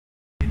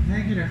Hi,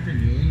 good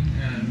afternoon.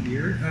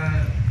 Here,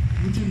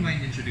 would you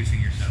mind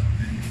introducing yourself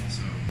and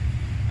also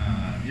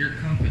your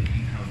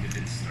company? How did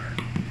it start?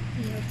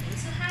 Okay.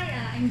 So hi,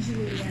 I'm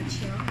Julia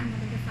Chiong. I'm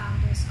one of the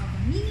founders of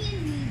Mini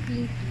and Me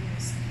Green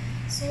Tools.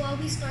 So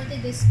we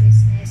started this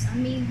business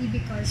mainly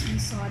because we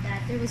saw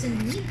that there was a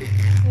need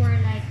for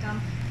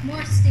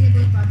more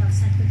sustainable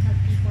products that could help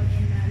people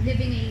in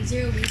living a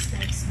zero waste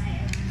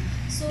lifestyle.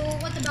 So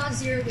what about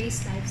zero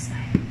waste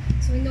lifestyle?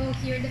 So we know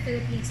here in the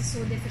Philippines it's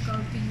so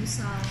difficult to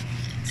use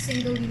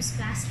single-use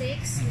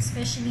plastics,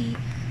 especially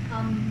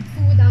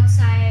food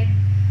outside.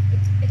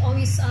 It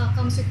always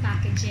comes with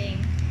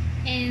packaging.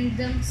 And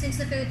since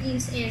the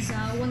Philippines is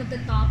one of the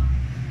top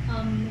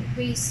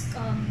waste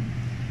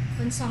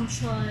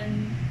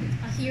consumption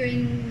here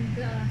in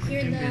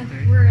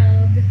the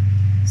world,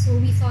 so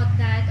we thought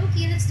that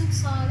okay, let's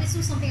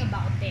do something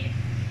about it.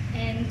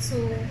 And so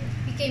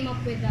we came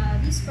up with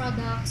these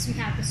products. We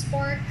have the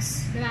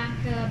sporks,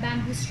 the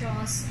bamboo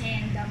straws,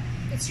 and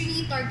it's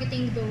really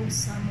targeting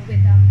those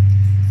with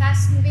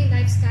fast-moving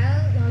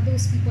lifestyle,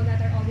 those people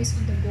that are always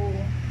on the go.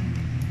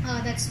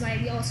 That's why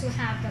we also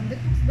have the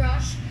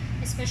toothbrush,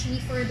 especially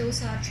for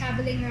those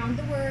traveling around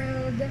the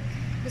world,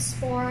 the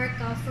spork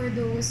for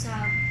those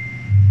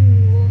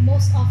who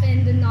most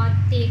often do not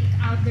take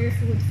out their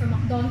food from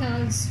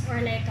McDonald's or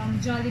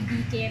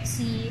Jollibee,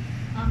 KFC,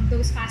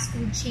 those fast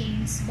food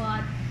chains,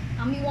 but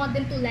we want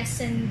them to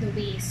lessen the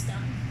waste.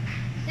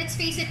 Let's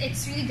face it,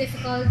 it's really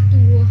difficult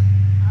to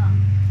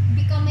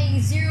become a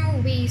zero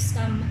waste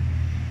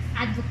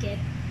advocate,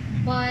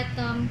 but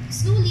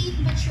slowly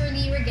but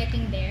surely we're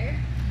getting there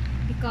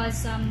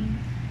because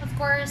of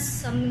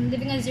course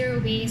living a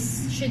zero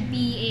waste should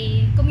be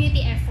a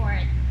community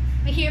effort.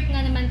 Mahirap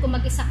nga naman kung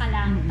mag-isa ka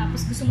lang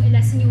tapos gusto mo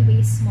i-lessen yung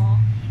waste mo,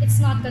 it's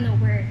not gonna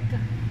work.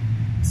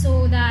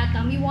 So that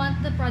we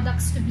want the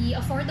products to be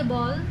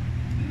affordable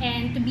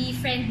and to be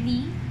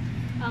friendly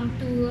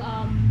to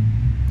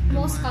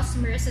most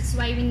customers. That's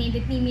why we named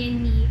it Mimi and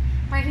Me,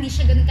 para hindi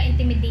siya ganun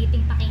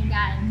ka-intimidating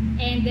pakinggan.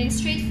 And then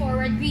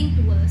straightforward green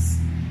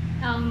tools.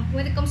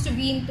 When it comes to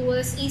green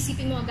tools,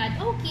 isipin mo agad,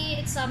 okay,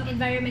 it's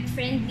environment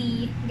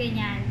friendly,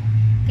 ganyan.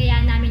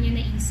 Kaya namin yung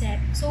naisip.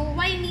 So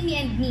why Mimi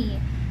and Me?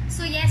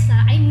 So yes,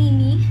 I'm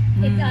Mimi.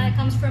 It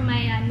comes from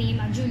my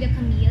name, Julia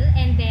Camille,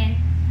 and then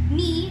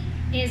Me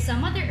is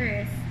Mother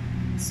Earth.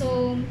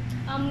 So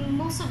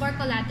most of our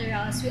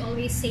collaterals, we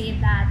always say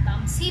that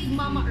save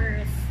Mama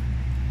Earth.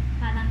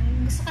 Parang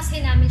gusto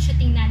kasi namin siya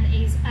tingnan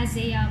as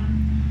a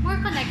more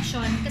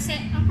connection kasi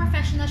ang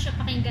professional siya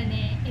pakinggan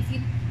if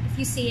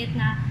you say it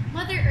na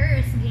Mother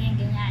Earth,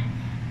 ganyan.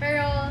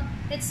 Pero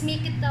let's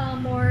make it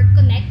more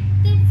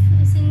connective,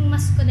 as in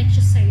mas connect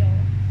siya sa'yo.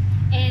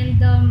 And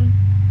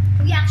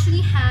we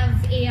actually have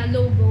a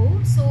logo.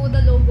 So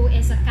the logo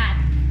is a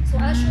cat. So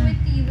I'll show it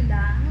to you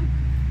lang.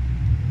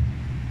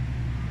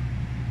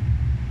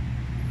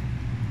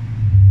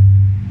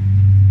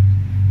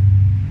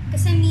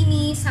 Kasi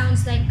Mimi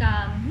sounds like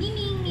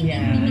Mimi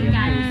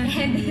cat.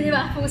 And di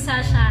ba,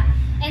 pusa siya.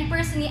 And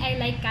personally, I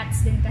like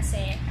cats din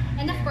kasi.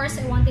 And of course,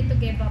 I wanted to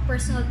give a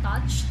personal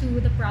touch to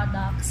the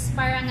products.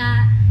 Para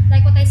nga,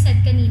 like what I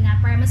said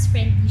kanina, para mas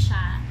friendly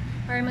siya.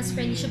 Para mas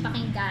friendly siya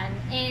pakinggan.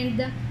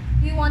 And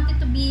we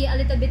wanted to be a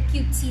little bit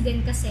cutesy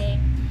din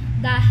kasi.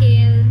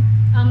 Dahil,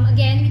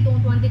 again, we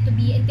don't want it to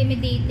be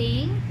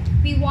intimidating.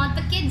 We want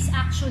the kids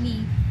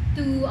actually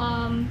to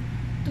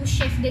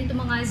shift din to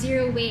mga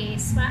zero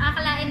waste. Para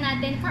akalain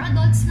natin, for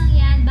adults lang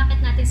yan,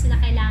 bakit natin sila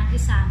kailangan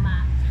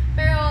isama.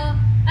 Pero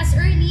as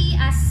early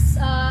as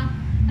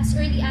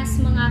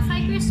mga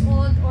 5 years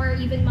old or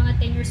even mga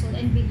 10 years old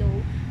and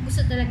below,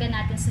 gusto talaga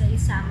natin sila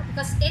isama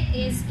because it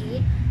is a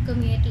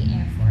community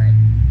effort.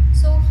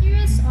 So here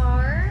is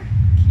our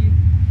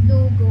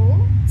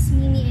logo. It's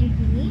Mini and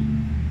Me.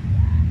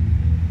 Yeah.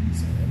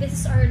 So this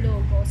is our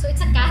logo. So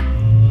it's a cat.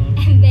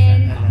 And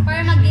then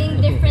para maging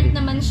different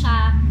naman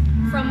siya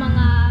from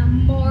mga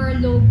more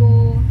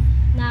logo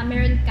na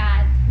meron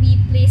cat, we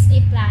placed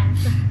a plant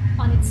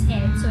on its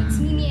head. So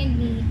it's Mimi and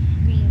Me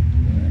Green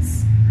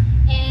Tools.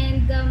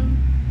 And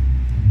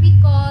we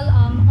call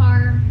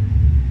our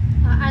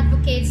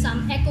advocates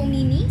Eco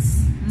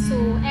Mimis. So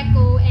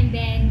Eco and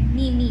then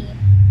Mimi.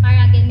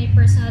 Para again may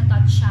personal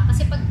touch siya.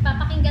 Kasi pag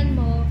papakinggan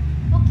mo,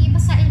 okay,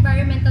 basta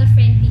environmental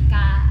friendly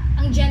ka,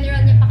 ang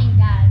general niya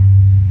pakinggan.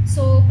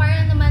 So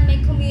para naman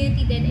may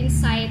community din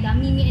inside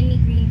Mimi and Me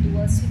Green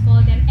Tools. We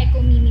call them Eco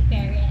Mimi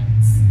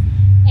Parents.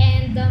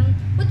 And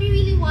what we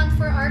really want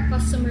for our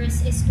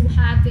customers is to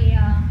have a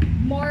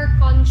more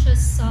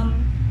conscious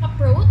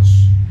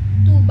approach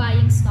to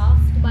buying stuff,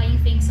 to buying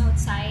things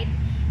outside.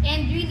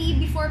 And really,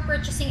 before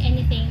purchasing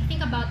anything,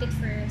 think about it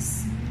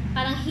first.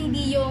 Parang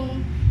hindi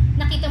yung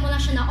nakita mo lang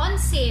siya na on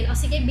sale, o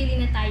sige,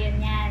 bili na tayo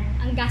niyan.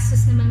 Ang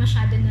gastos naman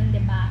masyado nun,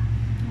 diba?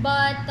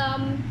 But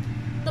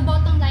the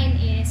bottom line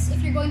is,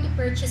 if you're going to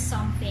purchase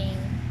something,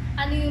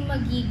 ano yung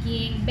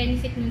magiging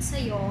benefit nun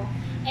sa'yo,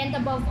 and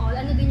above all,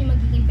 ano din yung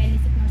magiging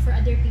benefit nun for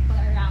other people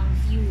around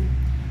you.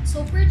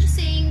 So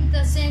purchasing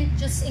doesn't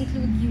just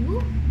include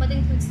you, but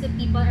includes the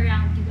people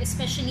around you,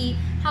 especially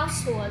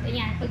household.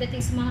 Ayan,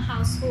 pagdating sa mga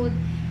household,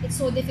 it's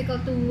so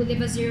difficult to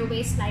live a zero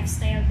waste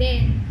lifestyle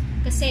din.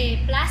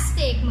 Kasi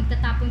plastic,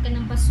 magtatapon ka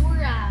ng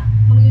basura,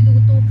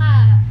 magluluto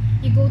ka,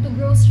 you go to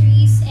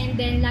groceries, and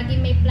then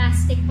laging may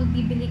plastic pag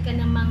bibili ka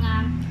ng mga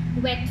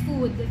wet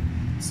food.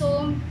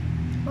 So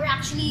we're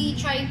actually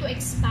trying to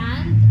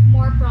expand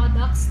more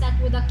products that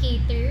would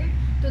cater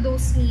to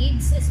those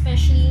needs,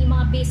 especially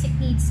mga basic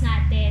needs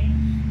natin,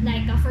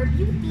 like for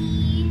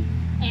beauty,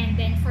 and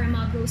then for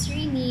mga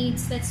grocery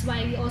needs. That's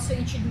why we also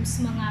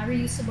introduce mga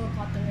reusable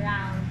cotton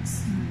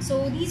rounds.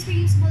 So these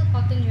reusable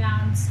cotton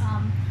rounds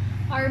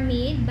are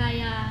made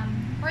by a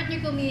partner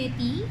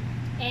community,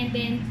 and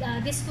then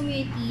this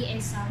community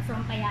is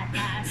from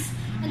Payatas.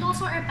 And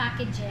also our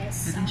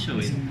packages. I think show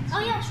it.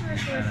 Oh yeah, sure.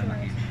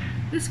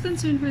 This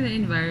concern for the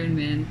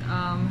environment,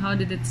 how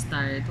did it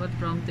start? What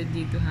prompted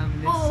you to have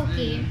this? Oh,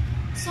 okay.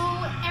 So,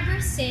 ever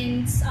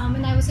since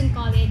when I was in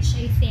college,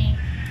 I think,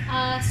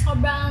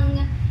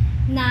 sobrang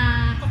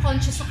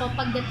na-conscious ako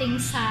pagdating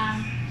sa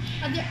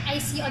I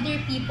see other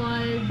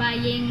people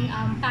buying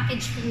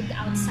packaged food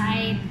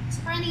outside. So,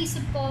 parang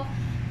naisip ko,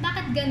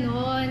 bakit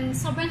ganon?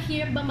 Sobrang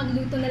hirap ba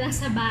magluto na lang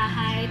sa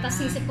bahay?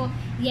 Tapos naisip ko,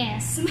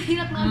 yes,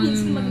 mahirap nga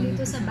minsan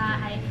magluto sa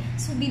bahay.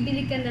 So,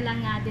 bibili ka na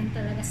lang nga din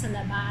talaga sa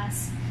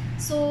labas.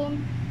 So,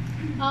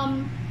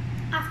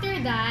 after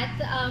that,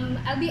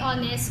 I'll be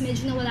honest,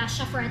 medyo nawala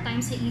siya for a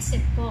time sa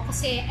isip ko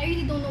kasi I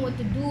really don't know what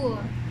to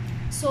do.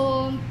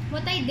 So,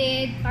 what I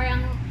did,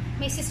 parang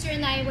my sister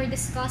and I were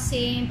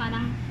discussing,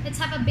 parang let's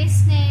have a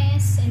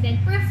business, and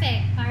then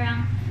perfect,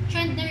 parang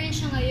trend na rin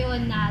siya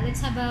ngayon na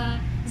let's have a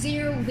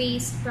zero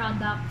waste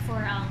product for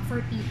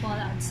people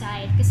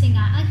outside. Kasi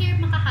nga, ang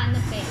hirap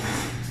makahanap eh.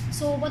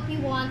 So what we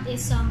want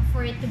is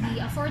for it to be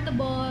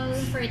affordable,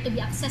 for it to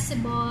be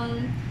accessible.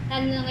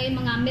 Lalo na ngayon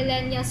mga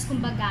millennials,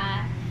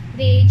 kumbaga,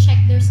 they check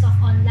their stuff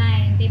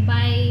online. They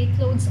buy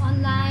clothes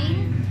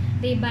online,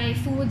 they buy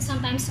food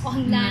sometimes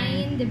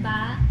online,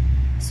 diba?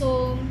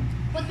 So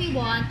what we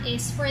want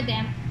is for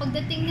them,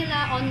 pagdating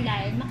nila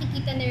online,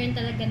 makikita na rin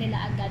talaga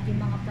nila agad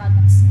yung mga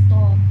products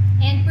nito.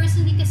 And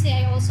personally kasi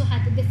I also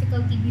had the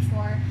difficulty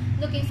before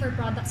looking for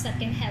products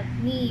that can help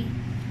me.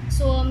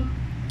 So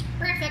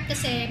perfect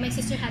kasi my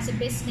sister has a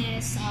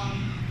business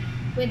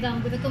with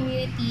the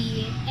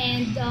community,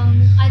 and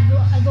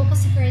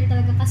advocacy ko rin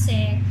talaga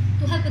kasi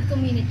to help with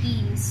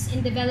communities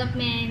in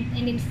development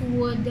and in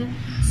food.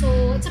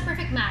 So it's a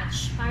perfect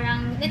match.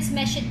 Parang let's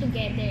mesh it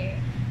together.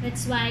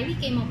 That's why we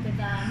came up with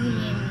the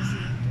meaning.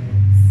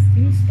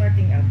 In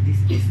starting up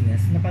this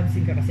business,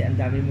 napansin ka kasi ang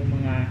dami mo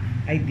mga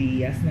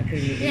ideas na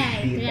create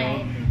dito.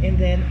 Right. And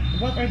then,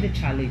 what are the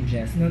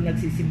challenges nung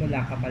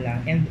nagsisimula ka pa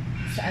lang? And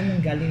saan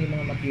nanggaling yung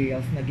mga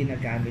materials na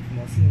ginagamit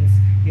mo? Since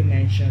you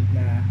mentioned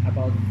na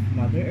about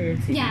Mother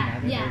Earth,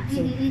 Mother Earth.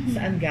 So,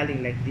 saan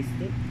galing like this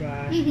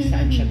toothbrush?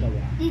 Saan siya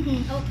gawa?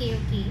 Okay.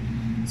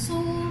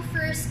 So,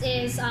 first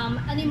is,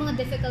 ano yung mga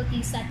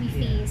difficulties that we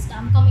faced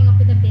coming up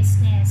with a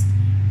business?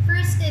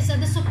 First is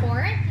the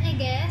support, I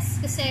guess.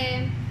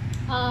 Kasi,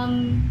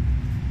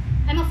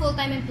 I'm a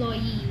full-time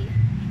employee,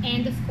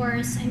 and of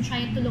course I'm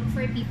trying to look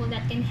for people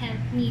that can help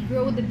me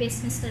grow the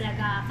business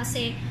talaga,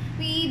 kasi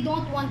we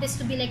don't want this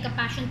to be like a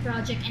passion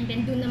project and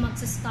then dun na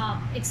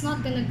magsa-stop. It's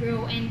not gonna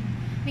grow, and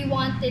we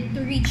wanted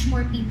to reach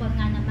more people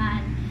nga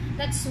naman.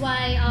 That's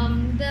why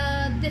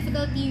the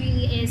difficulty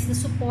really is the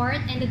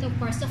support, and then of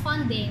course the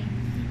funding.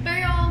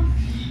 Pero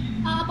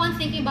upon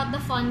thinking about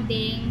the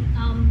funding,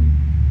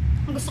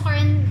 gusto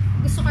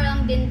ko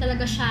lang din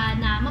talaga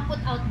siya na ma-put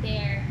out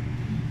there.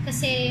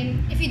 Kasi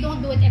if you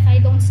don't do it, if I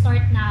don't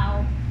start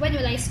now, when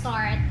will I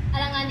start?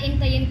 Alangan,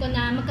 intayin ko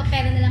na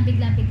magkapera na lang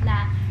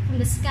bigla-bigla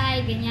from the sky,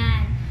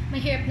 ganyan.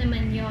 Mahirap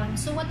naman yon.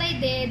 So what I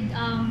did,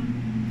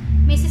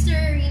 my sister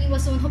really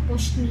was the one who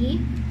pushed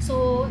me.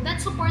 So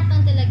that support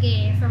lang talaga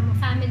eh, from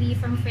family,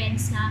 from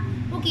friends na,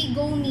 okay,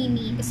 go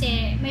Mimi.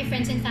 Kasi my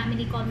friends and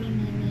family call me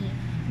Mimi.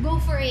 Go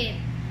for it.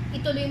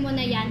 Ituloy mo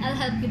na yan. I'll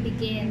help you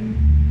begin.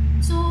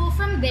 So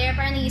from there,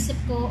 parang naisip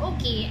ko,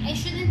 okay, I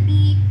shouldn't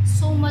be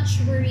so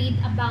much worried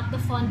about the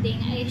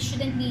funding. I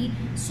shouldn't be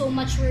so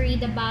much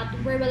worried about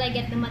where will I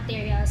get the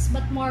materials,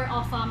 but more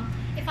of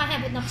if I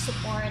have enough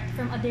support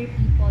from other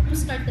people to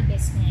start the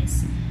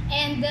business.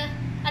 And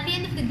at the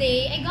end of the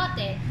day, I got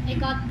it. I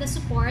got the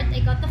support,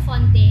 I got the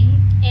funding,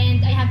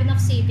 and I have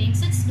enough savings.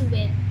 Let's do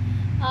it.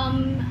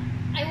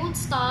 I won't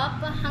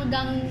stop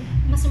hanggang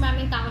mas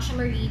maraming tao siya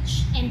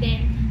ma-reach, and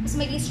then mas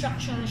maging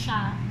structural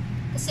siya.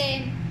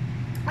 Kasi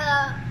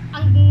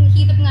ang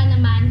hirap nga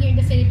naman here in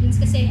the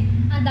Philippines kasi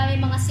ang dami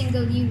mga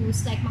single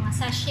use, like mga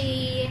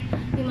sachet,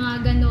 yung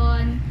mga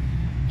ganon.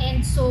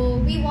 And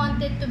so we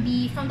wanted to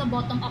be from the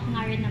bottom up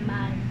nga rin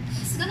naman.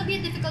 It's gonna be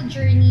a difficult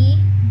journey,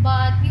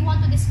 but we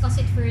want to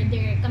discuss it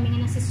further, kami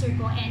nga ng sister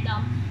ko, and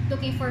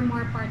looking for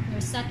more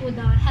partners that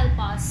would help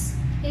us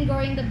in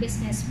growing the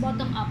business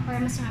bottom up para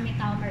mas maraming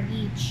tao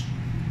ma-reach.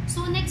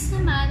 So next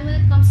naman,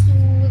 when it comes to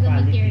the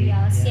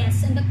materials,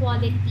 yes, and the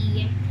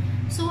quality.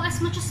 So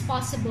as much as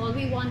possible,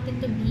 we want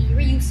it to be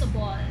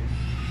reusable.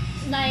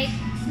 like,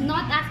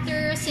 not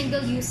after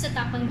single use,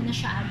 tatapan mo na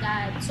siya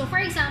agad. So, for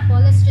example,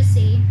 let's just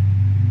say,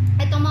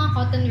 itong mga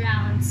cotton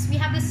rounds, we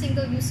have the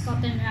single-use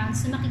cotton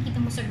rounds na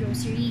makikita mo sa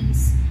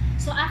groceries.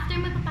 So, after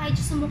mapapahid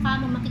siya sa mukha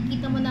mo,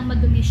 makikita mo na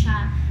madumi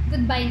siya,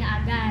 goodbye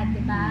na agad,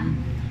 di ba?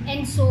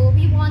 And so,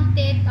 we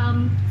wanted,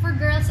 for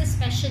girls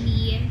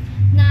especially,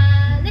 na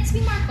let's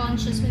be more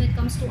conscious when it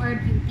comes to our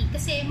beauty.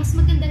 Kasi, mas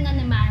maganda nga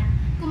naman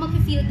kung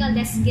mag-feel ka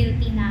less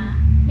guilty na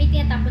may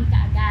tinatapon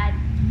ka agad.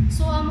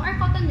 So, our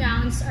cotton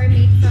rounds are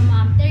made from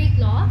terry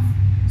cloth.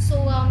 So,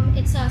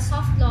 it's a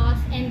soft cloth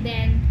and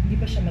then... Hindi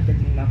ba siya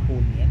madaling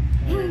mapunit?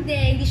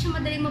 Hindi siya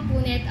madaling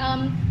mapunit.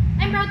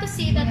 I'm proud to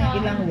say that...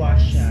 Ilang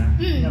wash siya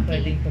na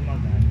pwedeng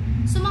tumagal?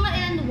 So, mga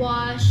ilang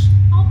wash,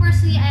 ako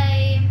personally,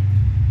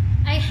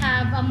 I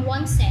have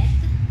one set.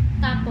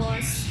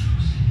 Tapos,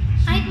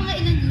 kahit mga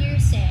ilang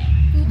years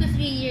 2 to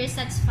 3 years,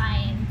 that's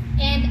fine.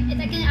 And it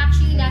can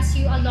actually last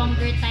you a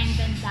longer time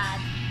than that.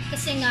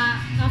 Kasi nga,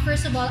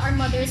 first of all, our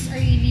mothers are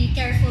really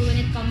careful when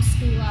it comes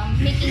to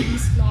making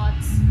these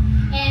cloths.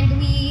 And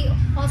we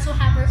also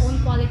have our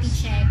own quality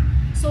check.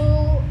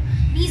 So,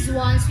 these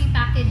ones, we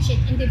package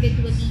it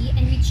individually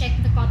and we check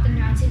the cotton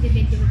rounds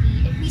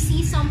individually. If we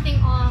see something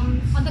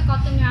on the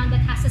cotton round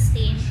that has a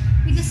stain,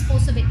 we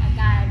dispose of it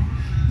agad.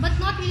 But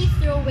not really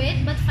throw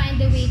it, but find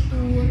a way to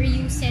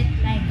reuse it,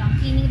 like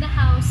cleaning the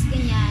house,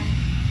 ganyan.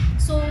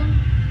 So,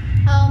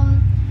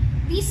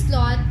 these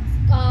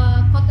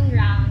cotton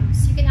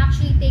rounds, you can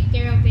actually take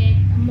care of it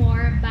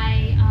more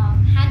by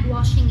hand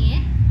washing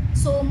it.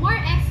 So, more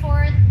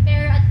effort,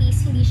 pero at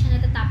least hindi siya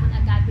natatapon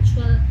agad, which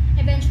will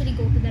eventually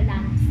go to the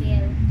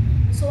landfill.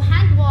 So,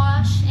 hand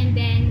wash, and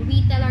then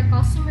we tell our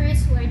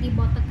customers who already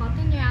bought the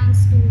cotton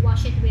rounds to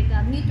wash it with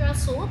neutral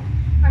soap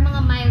or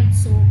mga mild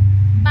soap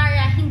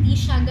para hindi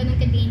siya ganun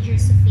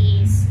ka-dangerous sa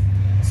face.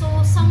 So,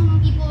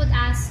 some people would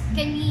ask,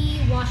 can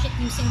we wash it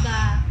using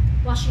the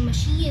washing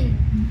machine?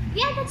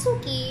 Yeah, that's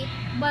okay.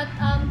 But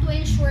to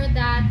ensure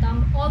that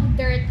all the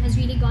dirt has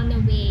really gone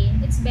away,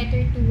 it's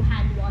better to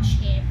hand wash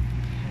it.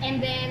 And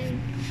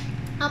then,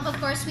 of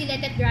course, we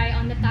let it dry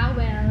on the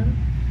towel.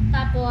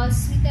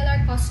 Tapos, we tell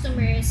our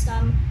customers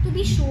to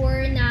be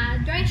sure na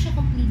dry siya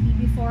completely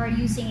before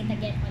using it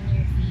again on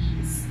your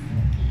face.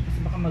 Okay. Kasi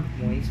baka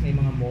mag-moist, may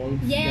mga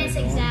molds. Yes,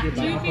 gano'n,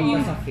 exactly. Diba?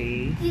 Kapag sa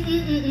face.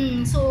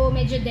 So,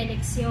 medyo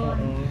delics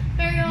yun.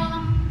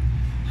 Pero,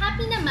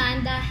 happy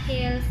naman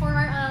dahil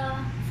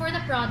for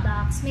the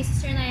products, my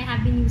sister and I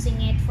have been using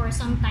it for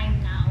some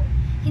time now.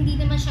 Hindi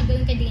naman siya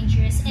gano'n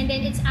ka-dangerous. And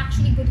then, it's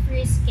actually good for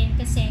your skin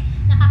kasi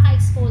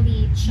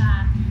nakaka-exfoliate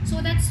siya. So,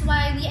 that's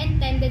why we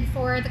intended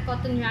for the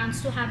cotton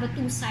rounds to have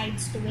 2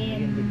 sides to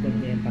it.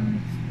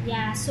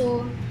 Yeah,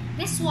 so,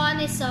 this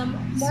one is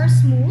more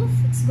smooth.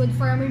 It's good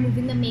for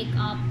removing the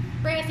makeup.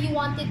 But if you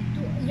wanted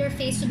your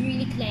face to be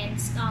really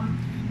cleansed,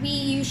 we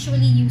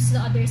usually use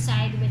the other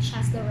side, which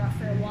has the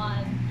rougher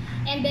one.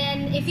 And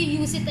then, if you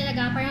use it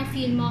talaga, parang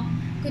feel mo,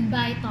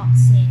 goodbye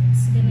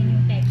toxins. Ganun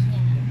yung peg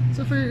niya.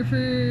 So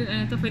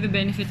for the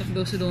benefit of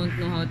those who don't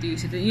know how to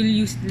use it, you'll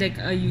use like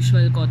a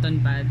usual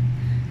cotton pad.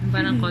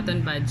 Parang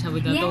cotton pad siya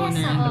with a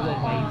toner and the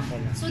white.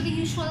 So the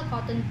usual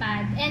cotton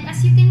pad. And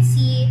as you can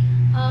see,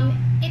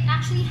 it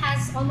actually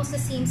has almost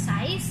the same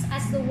size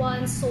as the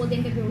ones sold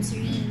in the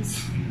groceries.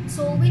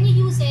 So when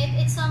you use it,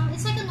 it's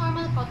like a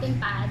normal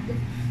cotton pad,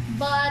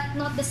 but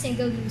not the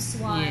single-use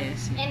one.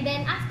 Yes. And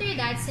then after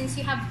that, since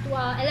you have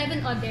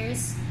 11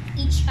 others,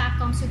 each pack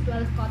comes with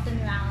 12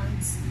 cotton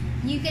rounds.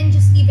 You can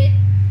just leave it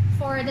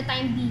for the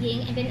time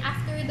being, and then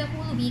after the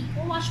whole week,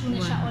 wash mo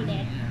na siya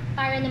ulit.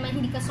 Para naman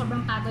hindi ka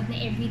sobrang pagod na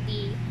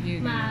everyday,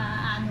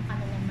 maano ka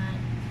na naman.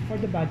 For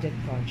the budget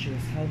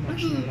conscious, how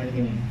much naman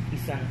yung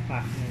isang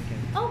pack ng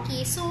ganito?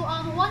 Okay, so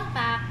one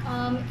pack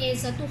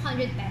is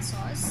 200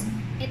 pesos.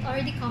 It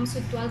already comes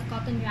with 12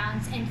 cotton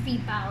rounds and free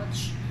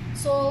pouch.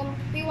 So,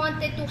 we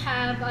wanted to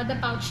have the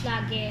pouch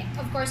lagi,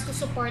 of course, to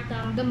support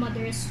the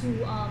mothers who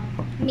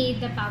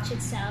made the pouch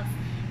itself.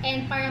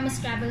 And para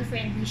mas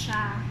travel-friendly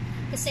siya.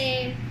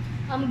 Kasi,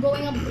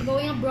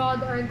 going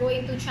abroad or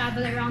going to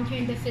travel around here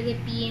in the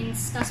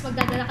Philippines, tapos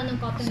magdadala ka ng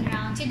cotton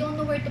rounds, you don't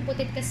know where to put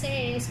it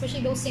kasi,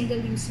 especially those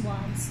single-use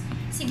ones.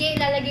 Sige,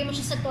 ilalagay mo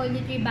siya sa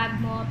toiletry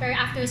bag mo, pero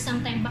after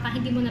some time, baka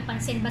hindi mo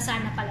napansin,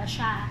 basa na pala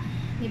siya.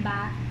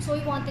 Diba? So,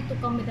 we wanted to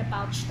come with a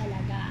pouch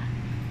talaga.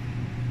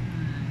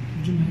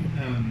 Would you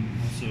mind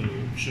also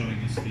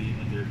showing us the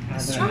other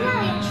packs? Sure.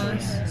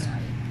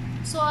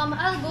 So,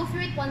 I'll go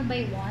through it one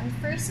by one.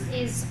 First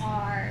is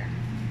our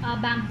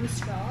bamboo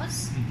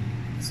straws.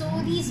 So,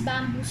 these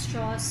bamboo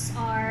straws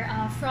are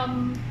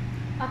from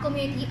a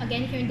community,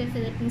 again, here in the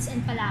Philippines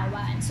and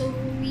Palawan. So,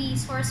 we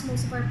source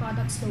most of our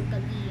products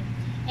locally.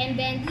 And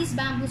then, these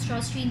bamboo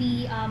straws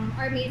really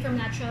are made from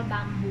natural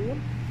bamboo.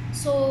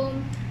 So,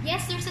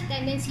 yes, there's a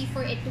tendency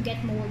for it to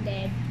get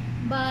molded.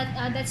 But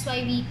that's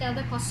why we tell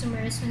the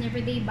customers whenever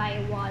they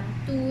buy one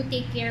to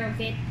take care of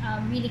it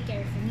really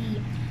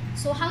carefully.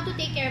 So, how to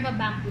take care of a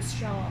bamboo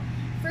straw?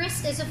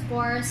 First is, of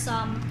course,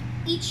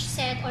 each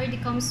set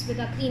already comes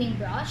with a cleaning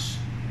brush.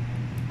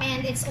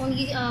 And it's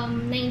only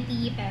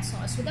 90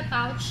 pesos. With a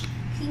pouch,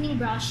 cleaning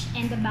brush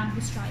and the bamboo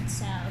straw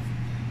itself.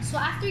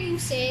 So after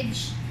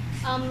usage,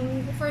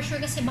 for sure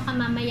kasi baka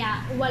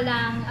mamaya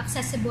walang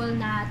accessible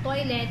na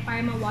toilet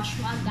para ma-wash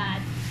mo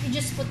agad. You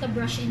just put the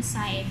brush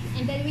inside.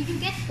 And then when you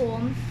get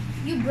home,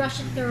 you brush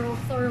it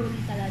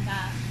thoroughly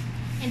talaga.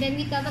 And then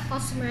we tell the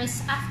customers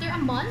after a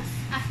month,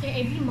 after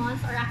every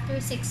month, or after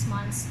 6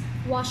 months,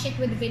 wash it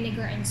with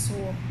vinegar and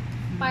soap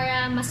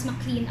para mas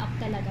ma-clean up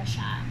talaga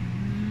siya.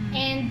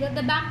 And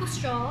the bamboo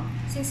straw,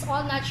 since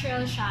all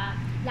natural siya,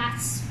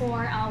 lasts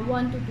for 1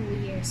 to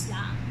 2 years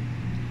lang.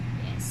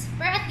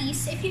 But at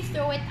least, if you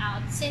throw it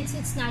out, since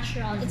it's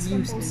natural, it's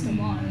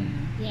compostable.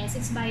 Yes,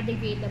 it's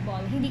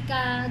biodegradable. Hindi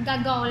ka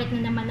gagawa ulit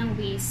na naman ng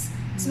waste.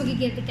 Tapos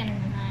magigilty ka na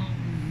naman.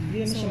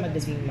 Hindi naman siya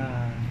madaling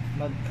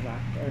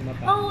mag-crack or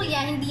mapagod. Oh,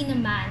 yeah, hindi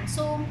naman.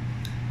 So,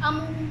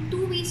 2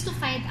 ways to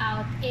find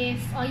out if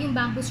yung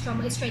bamboo straw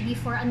mo is ready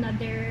for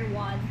another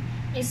one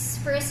is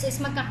first is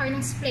magkakaroon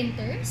ng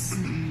splinters.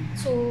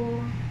 So,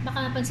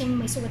 baka napansin mo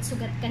may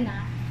sugat-sugat ka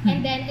na.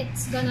 And then,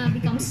 it's gonna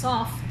become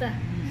soft.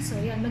 So,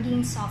 yun,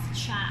 maging soft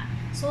siya.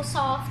 So,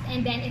 soft,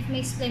 and then if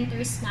may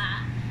splinters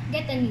na,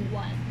 get a new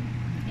one.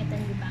 Get a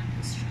new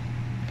bamboo straw.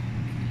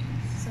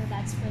 So,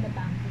 that's for the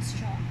bamboo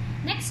straw.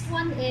 Next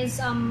one is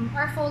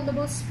our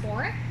foldable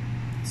spork.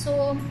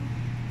 So,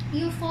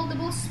 yung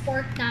foldable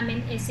spork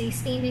namin is a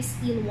stainless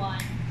steel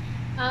one.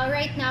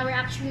 Right now, we're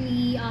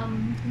actually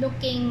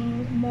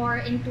looking more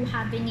into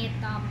having it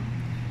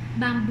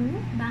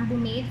bamboo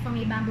made from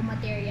a bamboo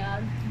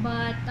material.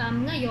 But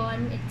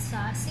ngayon, it's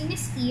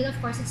stainless steel. Of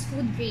course, it's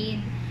food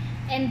grade.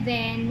 And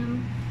then,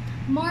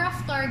 more of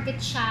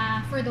target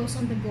siya for those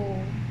on the go.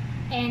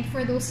 And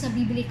for those na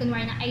bibili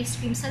kunwari ng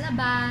ice cream sa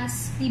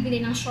labas,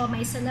 bibili ng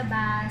siomai sa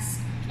labas,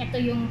 ito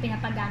yung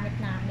pinapagamit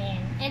namin.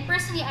 And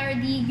personally, I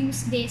already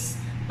use this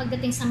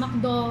pagdating sa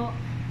McDo,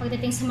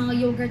 pagdating sa mga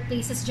yogurt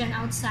places dyan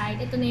outside,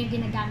 ito na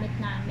yung ginagamit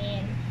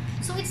namin.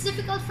 So, it's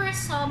difficult for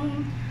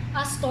some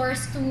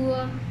stores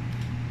to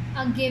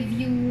give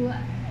you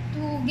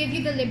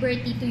the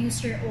liberty to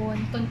use your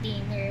own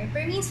container.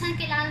 Pero minsan,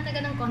 kailangan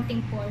talaga ng konting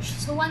push.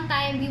 So, one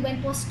time, we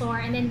went to a store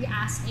and then we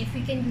asked if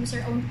we can use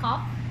our own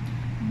cup.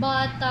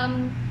 But,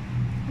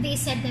 they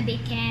said na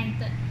they can't.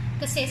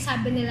 Kasi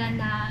sabi nila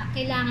na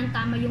kailangan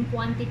tama yung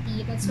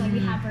quantity. That's why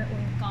we have our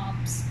own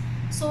cups.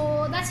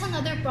 So, that's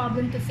another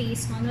problem to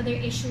face, no? Another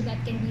issue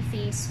that can be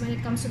faced when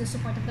it comes to the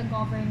support of the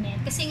government.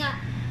 Kasi nga,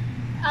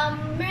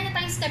 meron na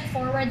tayong step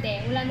forward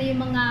eh. Wala na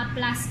yung mga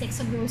plastic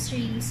sa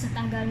groceries,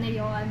 natanggal na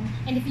yon.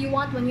 And if you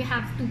want one, you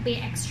have to pay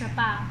extra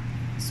pa.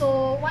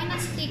 So, why not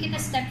take it a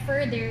step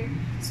further?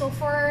 So,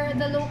 for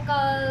the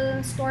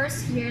local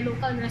stores here,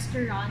 local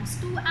restaurants,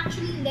 to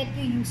actually let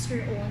you use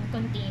your own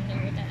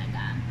container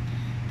talaga.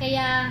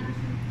 Kaya,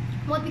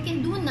 what we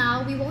can do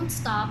now, we won't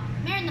stop.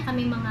 Meron na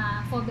kami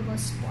mga foldable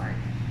spork.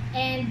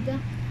 And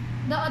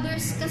the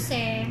others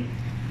kasi,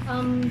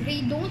 they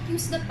don't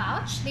use the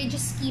pouch. They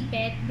just keep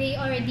it. They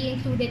already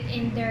include it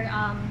in their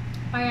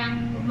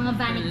parang mga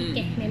vanity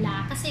kit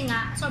nila. Kasi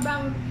nga,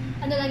 sobrang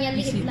ano lang yan,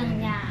 liit lang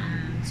niya.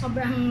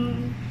 Sobrang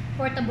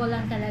portable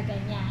lang talaga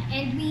niya.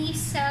 And we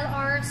sell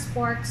our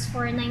sporks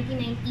for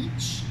 99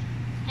 each.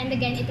 And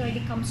again, it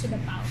already comes with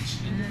a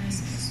pouch.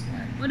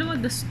 What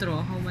about the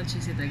straw? How much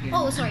is it again?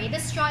 Oh, sorry. The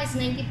straw is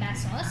 90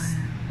 pesos.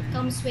 It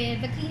comes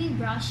with the cleaning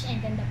brush and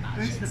then the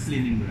pouches. Where's the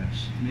cleaning brush?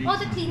 Oh,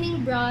 the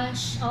cleaning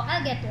brush. Oh,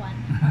 I'll get one.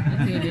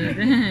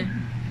 Okay,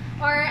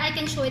 Or I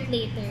can show it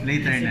later.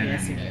 Later na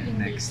lang. Sige, yung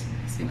Next.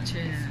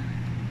 picture na.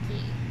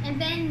 Okay. And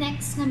then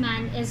next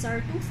naman is our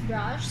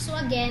toothbrush. So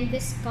again,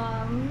 this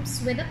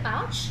comes with a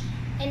pouch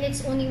and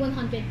it's only 100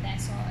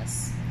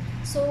 pesos.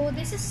 So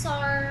this is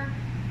our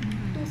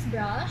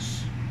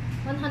toothbrush.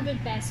 100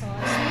 pesos.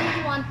 We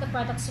really want the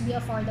products to be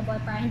affordable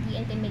para hindi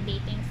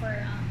intimidating for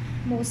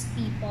most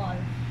people.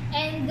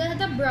 And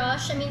the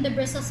brush, I mean the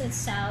bristles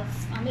itself,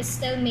 is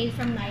still made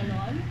from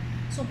nylon.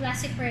 So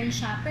plastic pa rin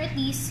siya. Pero at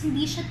least,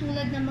 hindi siya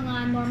tulad ng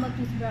mga normal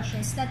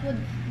toothbrushes that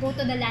would go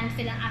to the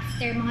landfill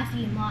after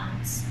mga 3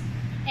 months.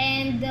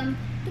 And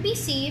to be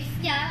safe,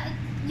 yeah,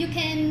 you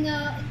can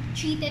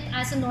treat it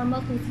as a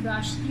normal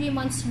toothbrush, 3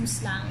 months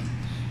use lang.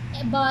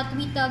 But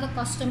we tell the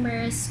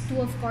customers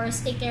to, of course,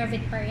 take care of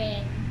it pa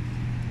rin.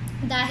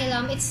 Dahil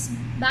it's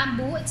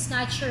bamboo, it's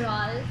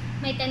natural,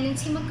 may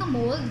tendency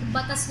magka-mold,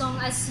 but as long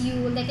as you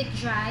let it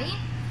dry,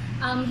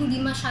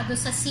 hindi masyado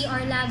sa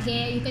CR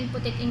lagi, you can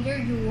put it in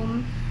your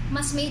room,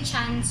 mas may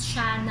chance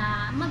siya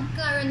na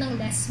magkaroon ng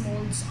less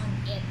molds on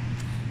it.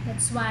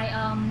 That's why,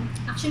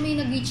 actually may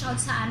nag-reach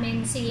out sa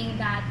amin saying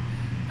that,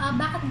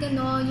 bakit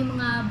gano'n yung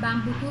mga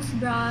bamboo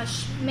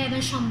toothbrush, meron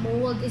siyang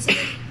mold, is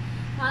it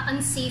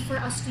unsafe for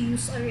us to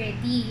use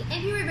already?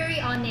 And we were very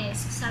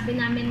honest,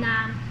 sabi namin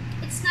na,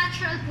 it's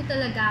natural po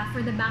talaga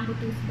for the bamboo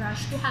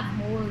toothbrush to have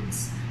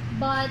molds.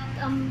 But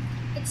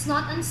it's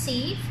not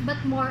unsafe, but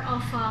more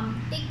of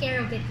take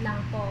care of it lang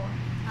po.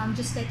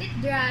 Just let it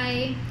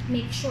dry,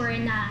 make sure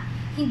na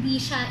hindi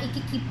siya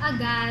ikikip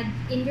agad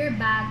in your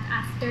bag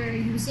after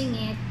using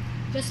it.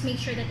 Just make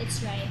sure that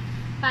it's right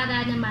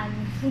para naman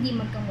hindi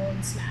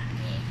magka-molds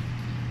lagi.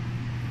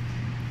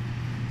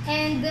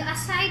 And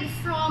aside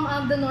from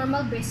the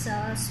normal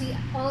bristles, we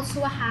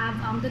also have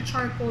the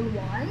charcoal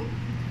one.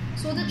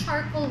 So the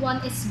charcoal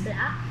one is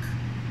black.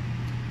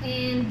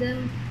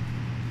 And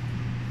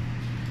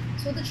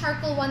so the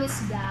charcoal one is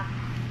black.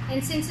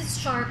 And since it's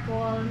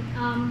charcoal,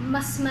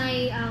 mas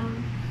may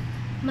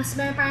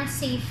parang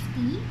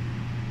safety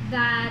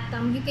that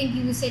you can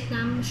use it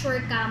na sure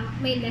ka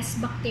may less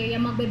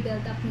bacteria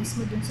magbe-build up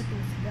mismo dun sa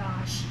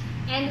toothbrush.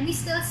 And we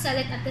still sell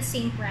it at the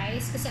same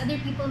price kasi other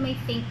people may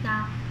think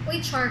na,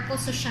 uy, charcoal,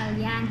 social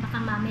yan, baka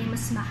mamaya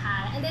mas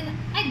mahal. And then,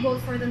 I go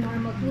for the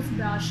normal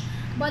toothbrush.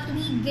 But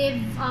we give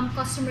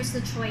customers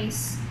the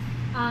choice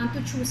to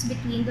choose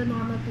between the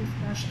normal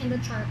toothbrush and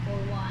the charcoal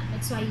one.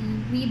 That's why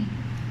we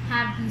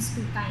have these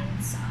two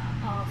kinds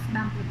of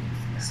bamboo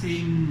toothbrush.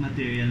 Same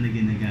material na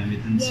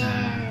ginagamit dun sa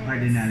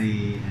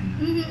ordinary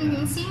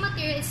same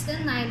material is still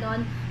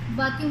nylon,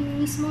 but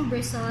yung mismong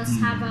bristles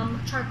have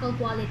charcoal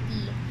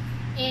quality.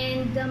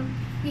 And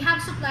we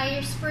have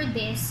suppliers for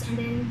this, and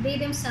then they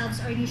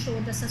themselves already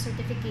showed us a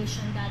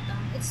certification that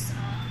it's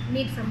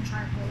made from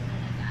charcoal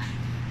talaga.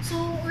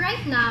 So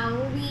right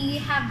now,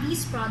 we have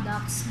these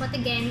products, but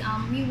again,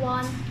 we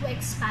want to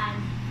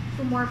expand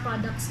to more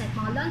products like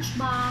mga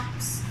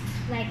lunchbox,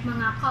 like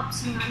mga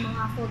cups,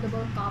 mga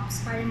foldable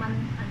cups, para man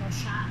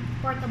siya,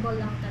 portable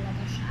lang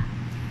talaga siya.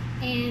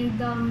 And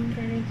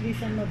currently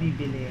saan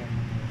mabibili yan?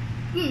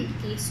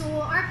 Okay, so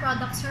our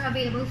products are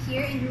available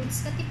here in Roots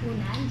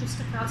Katipunan, just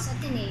across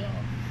Ateneo.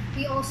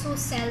 We also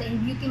sell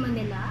in Beauty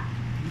Manila.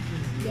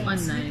 Yes,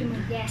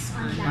 online. Yes,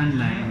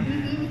 online.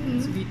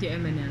 It's Beauty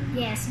MNL.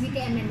 Yes,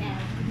 Beauty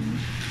MNL.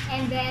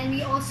 And then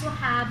we also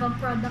have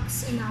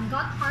products in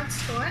Got Heart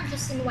store,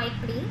 just in white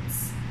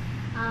plates.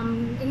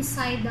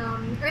 Inside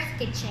Earth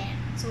Kitchen.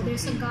 So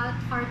there's a Got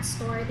Heart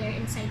store there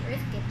inside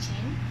Earth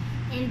Kitchen.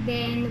 And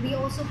then we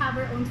also have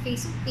our own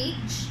Facebook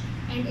page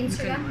and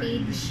Instagram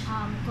page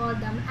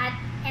called at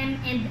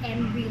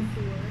M&M Green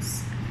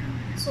Tools.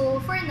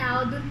 So for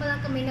now, dun pa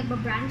lang kami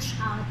nagba-branch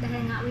out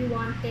dahil nga we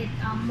wanted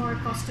more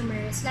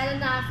customers, lalo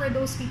na for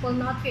those people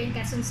not here in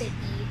Quezon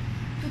City,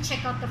 to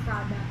check out the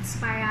products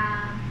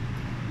para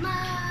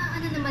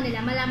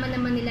malaman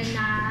naman nila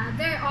na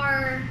there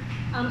are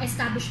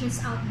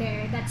establishments out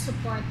there that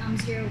support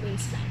zero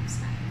waste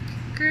lifestyle.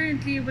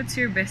 Currently, what's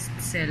your best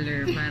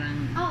seller?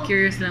 Parang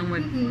curious lang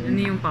what ano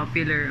yung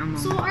popular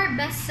among. So our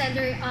best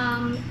seller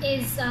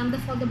is the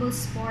foldable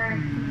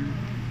spork.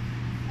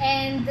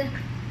 And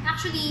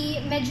actually,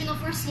 medyo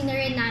na-foresee na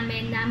rin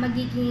namin na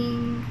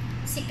magiging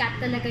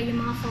sikat talaga yung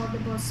mga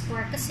foldable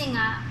spork kasi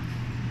nga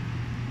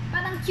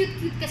parang cute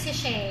kasi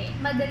siya eh.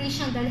 Madali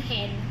siyang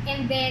dalhin.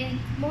 And then,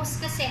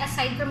 most kasi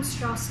aside from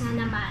straws nga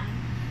naman,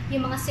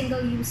 yung mga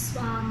single-use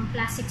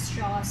plastic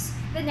straws,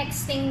 the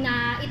next thing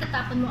na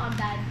itatapon mo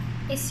agad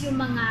is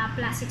yung mga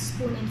plastic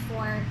spoon and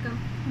fork.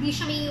 Hindi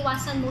siya may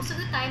iwasan most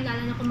of the time,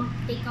 lalo na kung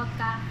mag-take out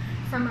ka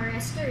from a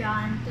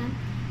restaurant.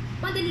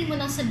 Madali mo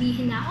nang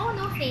sabihin na, oh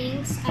no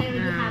thanks, I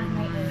already have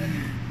my own.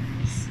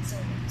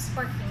 So,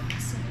 spork yung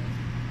customer.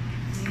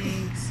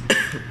 Thanks.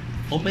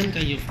 Open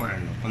kayo for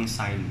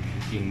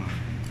consignment yung mga...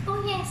 Oh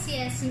yes.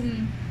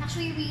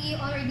 Actually, we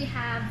already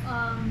have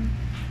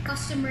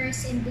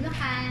customers in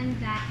Bulacan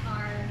that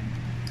are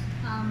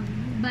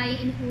buying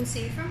in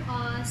wholesale from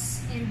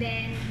us, and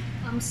then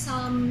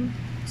some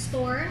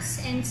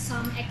stores and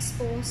some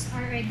expos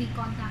are already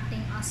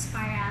contacting us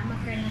para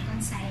magkaroon ng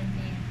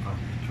consignment.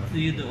 Do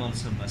you do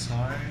also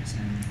bazaars?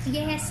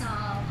 Yes,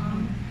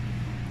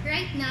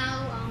 right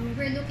now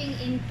we're looking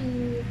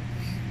into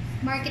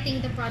marketing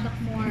the product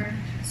more.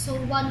 So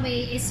one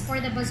way is for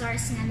the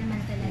bazaars nga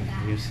naman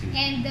talaga.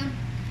 And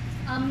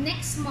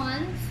next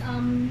month,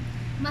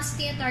 mas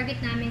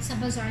tina-target namin sa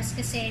bazaars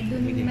kasi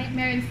dun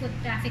meron foot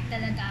traffic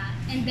talaga.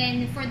 And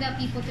then for the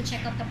people to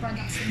check out the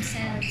products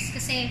themselves.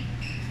 Kasi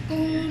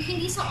kung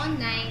hindi sa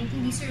online,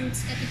 hindi sa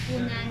Roots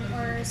Katipunan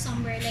or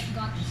somewhere like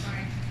Got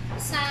Heart,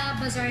 sa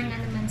bazaar nga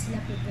naman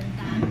sila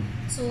pupunta.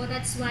 So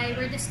that's why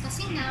we're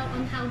discussing now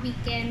on how we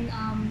can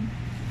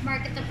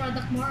market the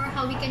product more, or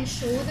how we can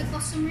show the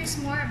customers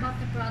more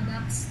about the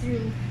products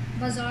through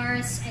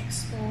bazaars,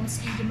 expos,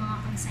 and yung mga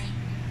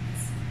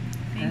consignments.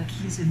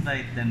 Please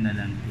invite them na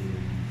lang to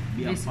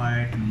be a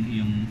part ng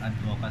iyong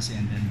advocacy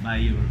and then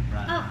buy your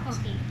products. Oh,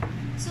 okay.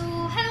 So,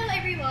 hello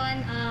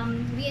everyone.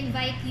 We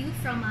invite you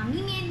from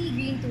Mimi and Me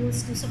Green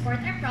Tools to support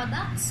our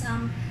products.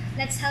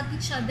 Let's help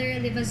each other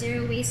live a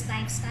zero waste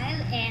lifestyle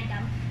and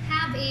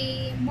have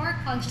a more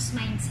conscious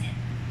mindset.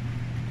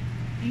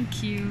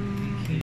 Thank you.